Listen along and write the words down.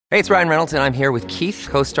Hey, it's Ryan Reynolds, and I'm here with Keith,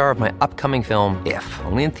 co-star of my upcoming film, If,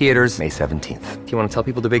 only in theaters May 17th. Do you want to tell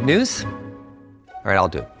people the big news? All right, I'll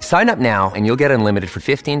do it. Sign up now and you'll get unlimited for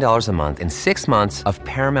 $15 a month and 6 months of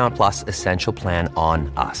Paramount Plus Essential Plan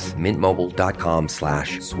on us.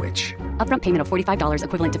 MintMobile.com/switch. Upfront payment of $45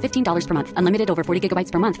 equivalent to $15 per month. Unlimited over 40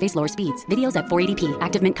 gigabytes per month. Face lower speeds. Videos at 480p.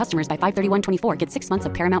 Active Mint customers by 531.24 get 6 months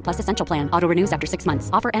of Paramount Plus Essential Plan. Auto renews after 6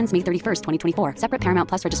 months. Offer ends May 31st, 2024. Separate Paramount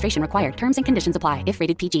Plus registration required. Terms and conditions apply if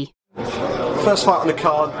rated PG. First fight on the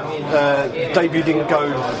card, debut didn't go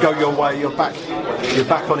your way. You're back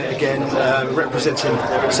on it again, representing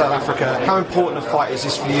South Africa. How important a fight is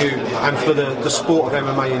this for you and for the sport of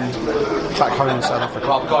MMA back home in South Africa?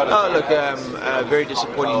 Very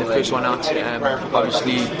disappointing the first one out.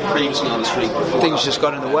 Obviously, things just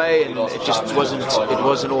got in the way, and it just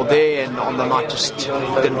wasn't all there. And on the night, just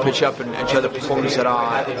didn't pitch up and show the performance that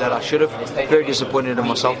I should have. Very disappointed in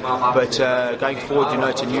myself. But going forward,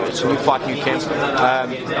 it's a new fight, new camp.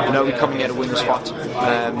 We're coming here to win this fight.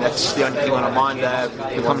 That's the only thing on our mind.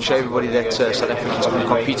 We come and show everybody that South Africans can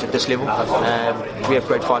compete at this level. We have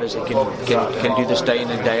great fighters that can do this day in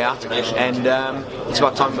and day out. And it's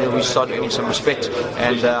about time that we start earning some respect.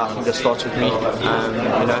 And I think that starts with me.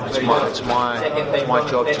 It's my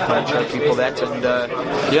job to kind of show people that. And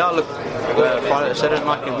Friday, Saturday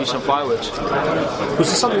night can be some fireworks. Was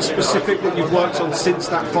there something specific that you've worked on since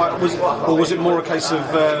that fight, or was it more a case of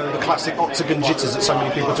the classic octagon jitters that so many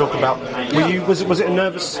people talk about? Was it a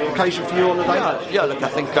nervous occasion for you on the day? Yeah. Look, I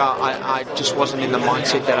think I just wasn't in the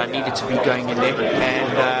mindset that I needed to be going in there,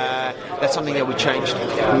 and that's something that we changed.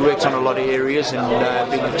 We worked on a lot of areas and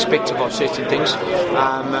being expectant of certain things,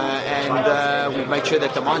 and we've made sure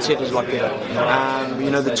that the mindset is like that.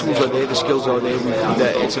 The tools are there, the skills are there.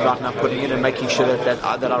 It's about now putting in and making sure that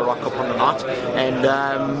I rock up on the night, and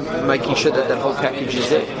making sure that whole package is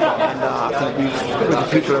there. And I think with the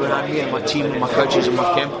people around me and my team and my coaches and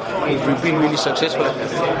my camp, we've been really successful at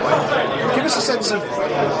that. Give us a sense of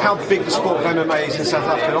how big the sport of MMA is in South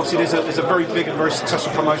Africa. Obviously, there's a very big and very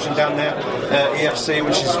successful promotion down there, UFC,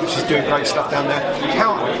 which is doing great stuff down there.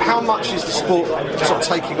 How much is the sport sort of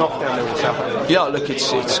taking off down there in South Africa? Yeah, look,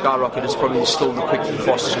 it's skyrocketed. It's probably still the quickest,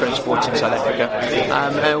 fastest growing sport in South Africa.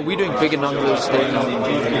 And we're doing bigger numbers than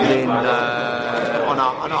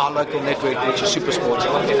on our local network, which is SuperSport. In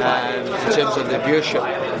terms of the viewership,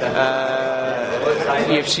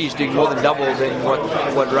 UFC is doing more than double than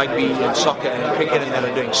what rugby and soccer and cricket and that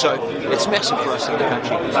are doing. So it's massive for us in the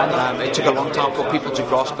country. It took a long time for people to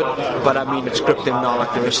grasp it, but it's gripped them now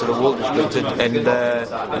like the rest of the world has gripped it, and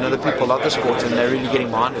the people love the sport and they're really getting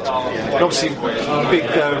behind it. And obviously, big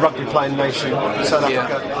rugby playing nation, South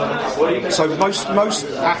Africa. Yeah. So most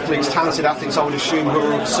athletes, talented athletes, I would assume, who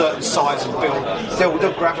are of a certain size and build, they'll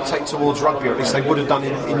gravitate towards rugby, or at least they would have done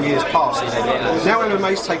in years past. Now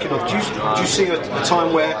MMA's taken off. Do you see a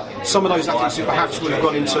time where some of those athletes who perhaps would have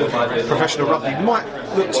gone into professional rugby might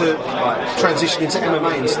look to transition into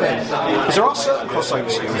MMA instead? Because there are certain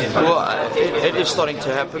crossovers here. Well, it is starting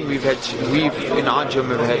to happen. We've in our gym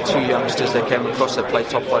we've had 2 youngsters that came across that play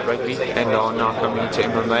top flight rugby and are now coming into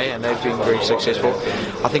MMA, and they've been very successful.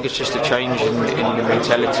 I think it's just a change in the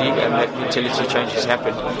mentality, and that mentality change has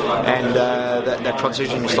happened, and that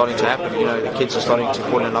transition is starting to happen. The kids are starting to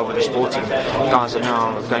fall in love with the sport, and guys are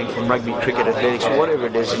now going from rugby, cricket, athletics, whatever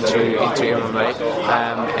it is, into MMA,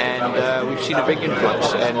 and we've seen a big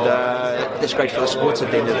influence, and that's great for the sports at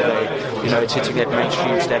the end of the day. It's hitting that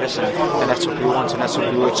mainstream status, and that's what we want, and that's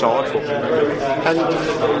what we work so hard for. And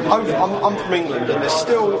I'm from England, and there's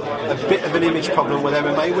still a bit of an image problem with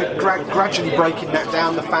MMA. We're gradually breaking that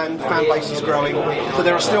down. The fan base is growing, but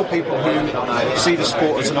there are still people who see the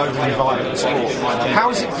sport as an overly violent sport. How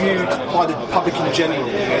is it viewed by the public in general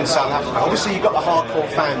in South Africa? Obviously, you've got the hardcore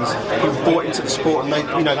fans who've bought into the sport and they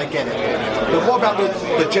get it. But what about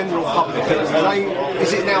the general public?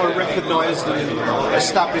 Is it now a recognised and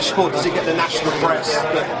established sport? Does it get the national press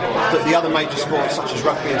that the other major sports such as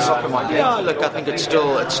rugby and soccer might get? Yeah, look, I think it's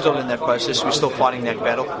still in that process. We're still fighting that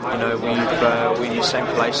battle. We're in the same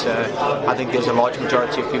place. I think there's a large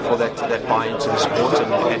majority of people that buy into the sport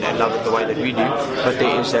and love it the way that we do. But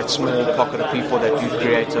there is that small pocket of people that do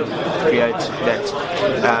create that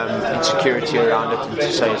insecurity around it and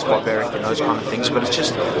to say it's barbaric and those kind of things. But it's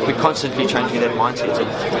just we're constantly changing that mindset.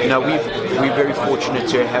 And we're very fortunate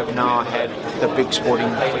to have now had the big sporting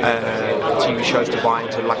TV shows to buy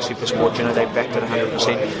into, like SuperSport. They backed it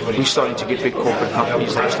 100%. We're starting to get big corporate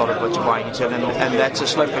companies that have started to buy into it, and that's a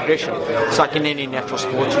slow progression. It's like in any natural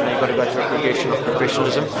sport, you've got to go through a progression of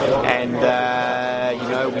professionalism, and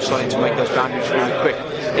we're starting to make those boundaries really quick.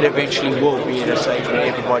 it eventually will be at a stage where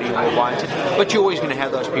everybody will buy into it. But you're always going to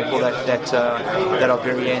have those people that are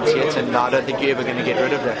very anti it, and I don't think you're ever going to get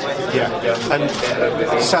rid of that. Yeah, and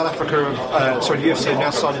South Africa, the UFC have now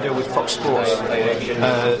signed a deal with Fox Sports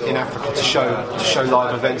in Africa to show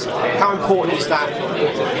live events. How important is that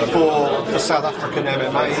for South African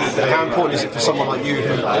MMA? How important is it for someone like you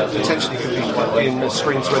who potentially could be in the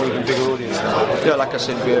screen to an even bigger audience? Yeah, like I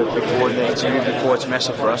said before in the interview before, it's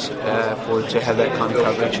massive for us to have that kind of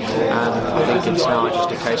coverage. I think it's now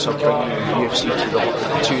just a case of bringing the UFC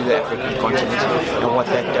to the African continent, and what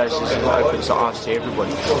that does is it opens the eyes to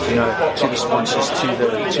everybody, to the sponsors, to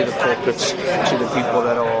the corporates, to the people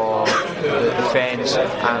that are the fans,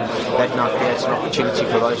 and that now creates an opportunity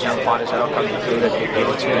for those young fighters that are coming through that get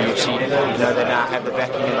into the UFC. They now have the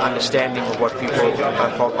backing and understanding of what people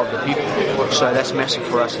of the people. So that's massive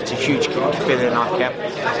for us. It's a huge feather in our cap,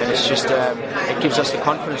 and it's just it gives us the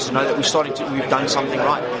confidence to know that we've done something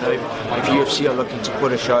right. If UFC are looking to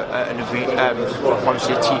put a show, an event,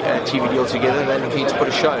 obviously a TV deal together, they're looking to put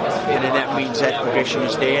a show, and then that means that progression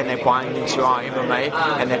is there, and they're buying into our MMA,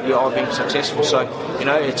 and that we are being successful. So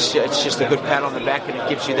it's just a good pat on the back, and it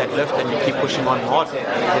gives you that lift, and you keep pushing on hard.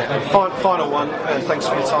 Final one, and thanks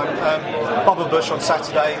for your time. Bubba Bush on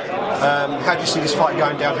Saturday. How do you see this fight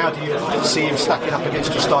going down? How do you see him stacking up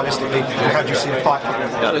against you stylistically? And how do you see the fight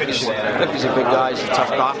finishing? Look, he's a big guy. He's a tough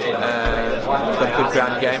guy. Got a good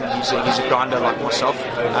ground game. He's a grinder like myself,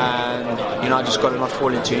 and I just got to not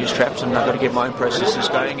fall into his traps, and I've got to get my own processes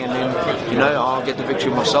going, and then I'll get the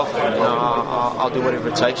victory myself. I'll do whatever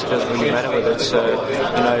it takes. It doesn't really matter whether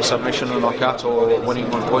it's submission or knockout or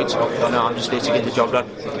winning on points. I'm just there to get the job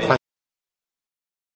done.